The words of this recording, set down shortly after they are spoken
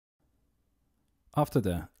After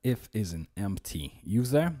the if is an empty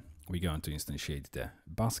user, we're going to instantiate the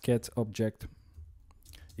basket object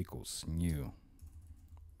equals new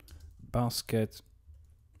basket,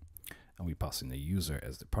 and we pass in the user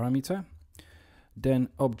as the parameter. Then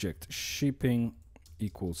object shipping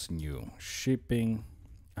equals new shipping,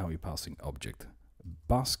 and we're passing object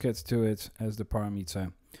basket to it as the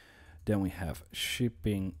parameter. Then we have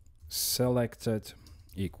shipping selected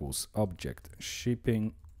equals object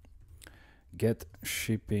shipping get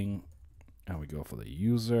shipping, and we go for the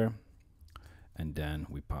user, and then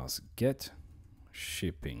we pass get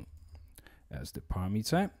shipping as the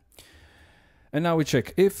parameter. And now we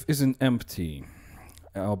check if is an empty,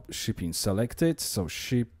 shipping selected, so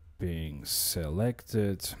shipping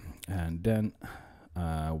selected, and then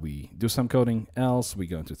we do some coding, else we're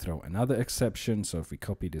going to throw another exception. So if we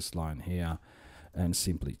copy this line here and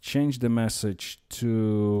simply change the message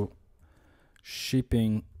to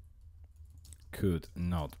shipping could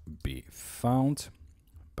not be found,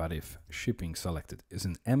 but if shipping selected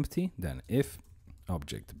isn't empty, then if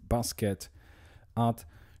object basket add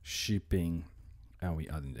shipping, and we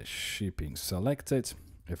add in the shipping selected.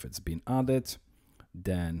 If it's been added,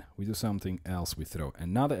 then we do something else, we throw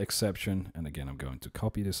another exception, and again I'm going to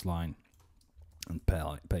copy this line and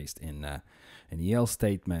paste in an else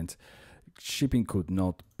statement, shipping could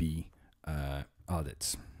not be added.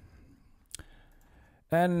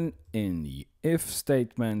 And in the if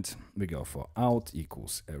statement, we go for out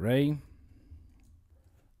equals array,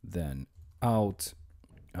 then out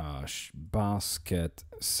basket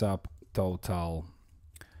subtotal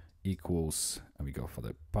equals, and we go for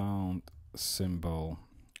the pound symbol,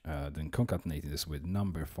 then concatenating this with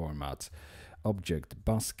number format, object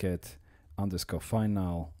basket underscore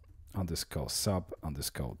final underscore sub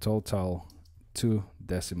underscore total, 2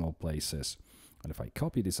 decimal places. And if I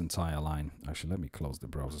copy this entire line, actually let me close the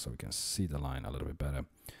browser so we can see the line a little bit better.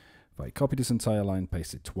 If I copy this entire line,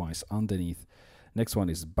 paste it twice underneath. Next one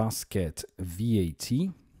is basket VAT.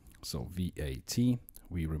 So VAT,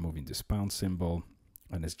 we're removing this pound symbol,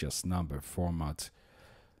 and it's just number format.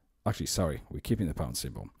 Actually, sorry, we're keeping the pound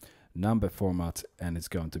symbol. Number format, and it's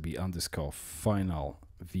going to be underscore final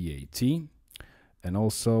VAT. And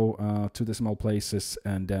also 2 decimal places,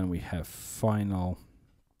 and then we have final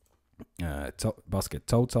basket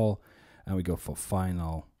total, and we go for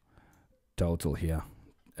final total here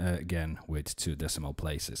again with 2 decimal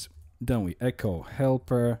places. Then we echo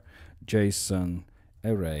helper JSON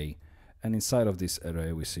array, and inside of this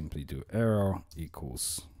array we simply do error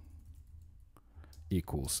equals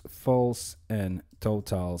false and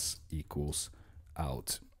totals equals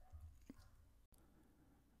out.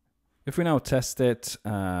 If we now test it,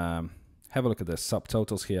 have a look at the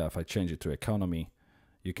subtotals here. If I change it to economy,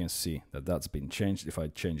 you can see that that's been changed. If I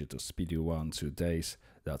change it to speedy 1, 2 days,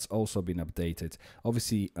 that's also been updated.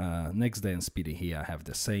 Obviously, next day and speedy here have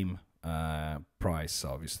the same price, so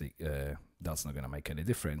obviously that's not going to make any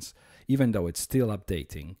difference, even though it's still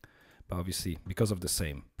updating. But obviously, because of the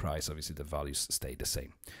same price, obviously the values stay the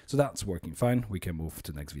same. So that's working fine. We can move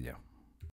to the next video.